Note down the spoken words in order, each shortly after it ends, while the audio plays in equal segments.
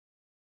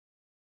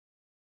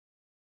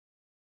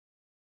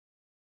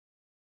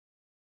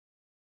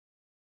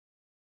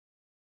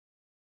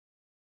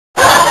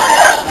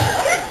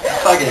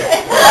fuck it.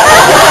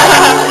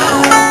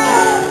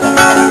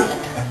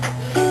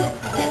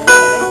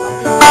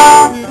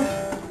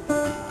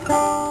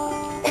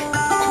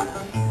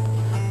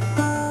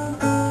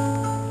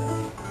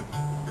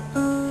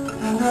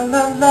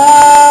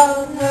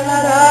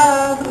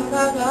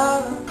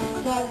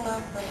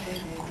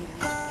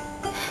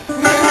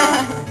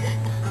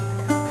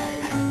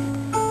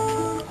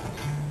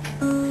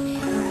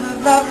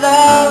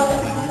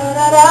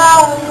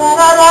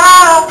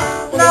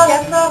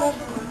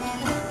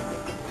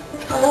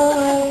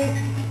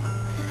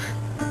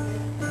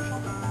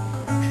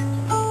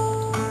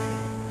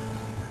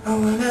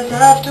 When there's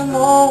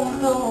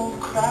afternoon, no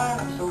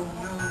cries, oh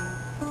no.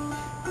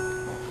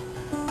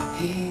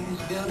 He's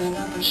building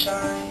up a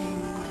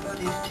shine, but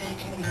he's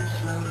taking it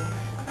slow.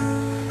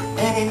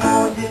 And he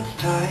knows it's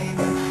time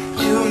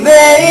to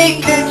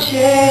make a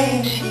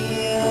change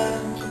here.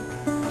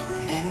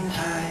 And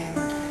time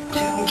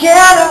to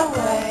get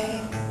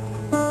away.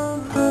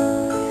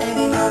 And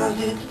he knows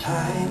it's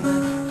time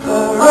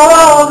for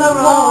all the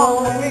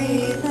wrong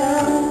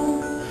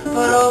reasons,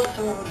 but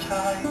also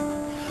time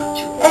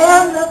to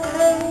end the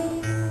pain.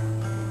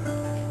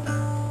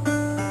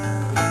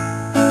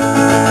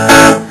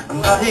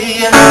 But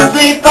he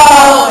sleep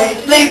always,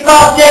 sleep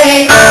all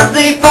day,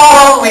 sleep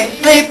always,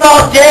 sleep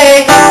all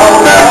day.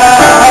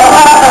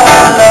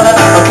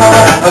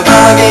 Oh,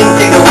 come again,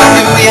 take the one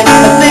to you.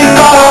 Sleep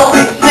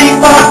always,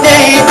 sleep all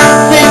day,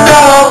 sleep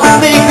always,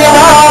 sleeping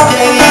all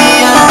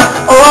day.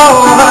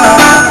 Oh,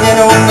 no.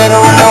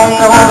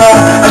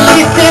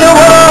 She said,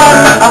 what?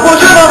 I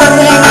want you to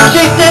think.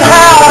 She said,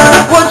 how?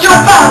 Would your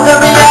father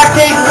react?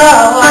 Take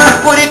love.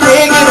 Would he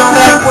take it on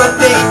back what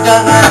they've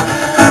done?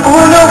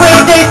 Oh, no way,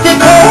 they said,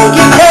 take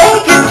it,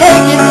 take it,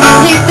 take it.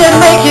 He said,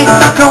 make it,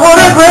 go on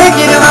and break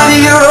it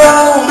with your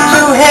own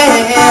two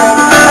hands.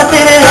 I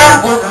said, and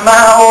that was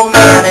my old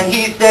man, and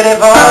he said,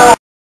 if all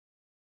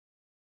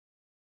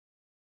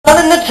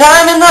in the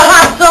time in the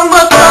hot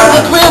summer sun,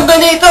 the swim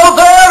beneath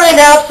over and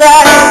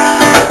outside.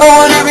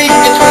 Oh, to read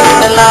between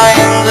the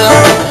lines.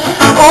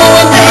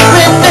 Oh, and they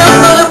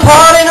remember the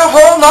part in a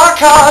Hallmark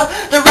card,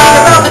 the read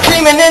about the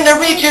dreaming and the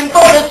reaching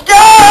for the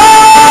stars.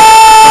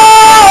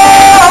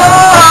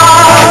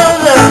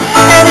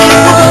 And it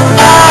was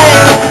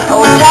time,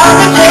 oh, time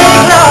to take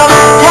love,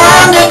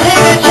 time to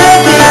take a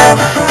chance,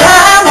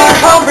 time to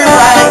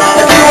compromise,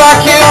 to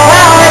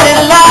occupy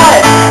and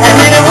lie. And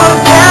then it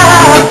was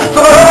time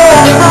for all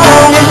the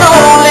wrong and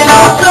lonely,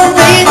 lonesome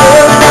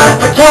reasons.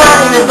 But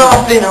time is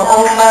often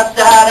on my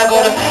side. I'm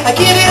gonna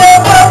give it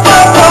up,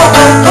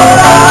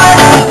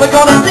 we're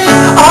gonna sleep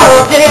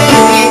all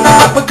day.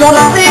 We're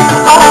gonna sleep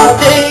all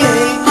day.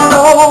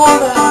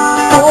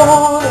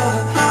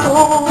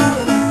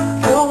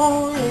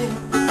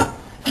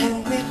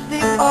 Can we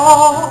sleep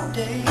all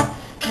day?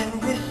 Can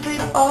we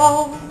sleep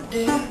all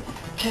day?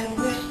 Can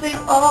we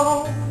sleep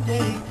all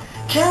day?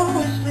 Can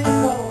we sleep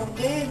all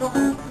day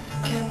long?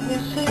 Can we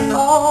sleep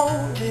all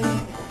day?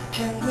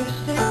 Can we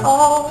sleep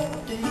all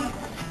day?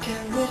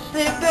 Can we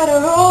sleep better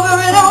over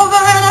and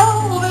over and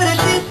over? And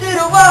she said,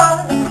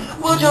 what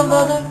would your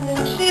mother think?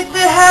 She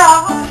said, how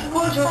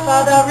would your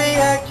father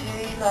react?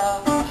 Hey,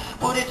 love,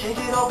 would he take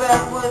it all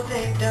back what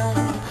they've done?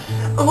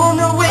 Oh,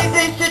 no way,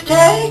 they said,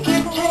 take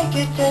it, take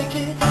it, take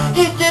it.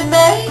 He said,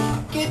 make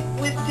it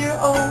with your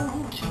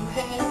own two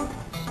hands.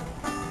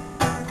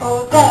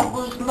 Oh, that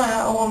was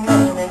my old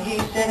man, and he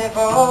said, if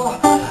all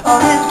on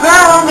his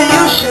ground, that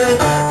you should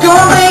go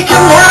make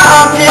him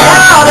out of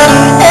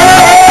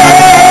air.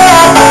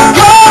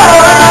 Go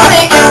and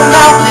make him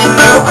mountain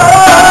your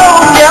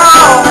own,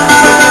 y'all.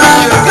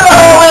 You should go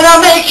and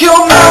I'll make your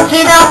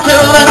mountain out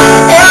till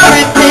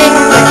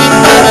everything's looking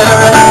better.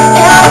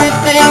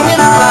 Everything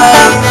is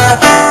fine.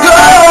 Go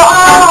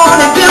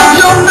on and build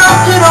your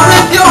mountain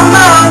with your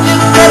mind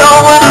just set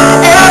on.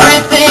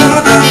 Everything's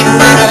looking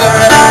better.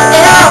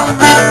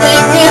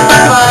 Everything is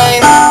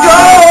fine. Go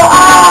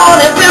on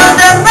and build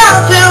that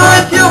mountain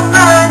with your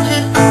mind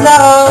just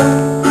love.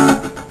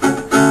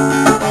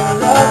 Oh,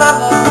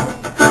 love.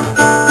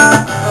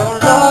 Oh,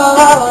 love.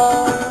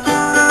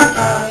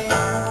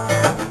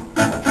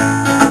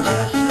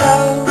 Just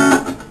love.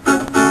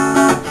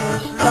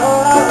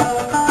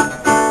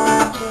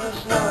 Just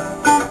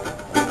love.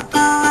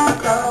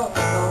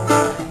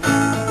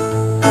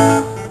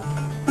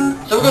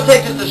 So we're going to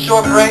take just a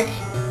short break.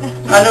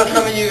 I know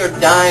some of you are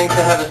dying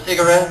to have a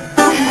cigarette.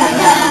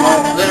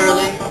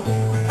 Literally.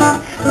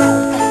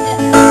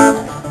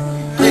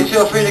 Please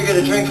feel free to get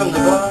a drink from the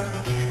bar.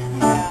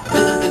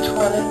 Visit the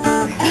toilet.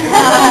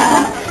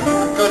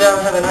 Go down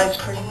and have an ice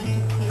cream.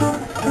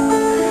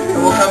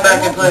 And we'll come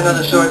back and play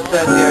another short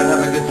set here and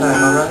have a good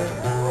time, alright?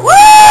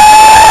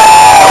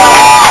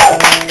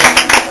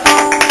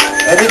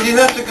 And if you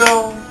have to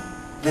go,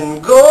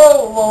 then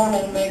go on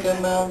and make a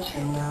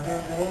mountain out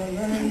of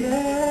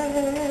it.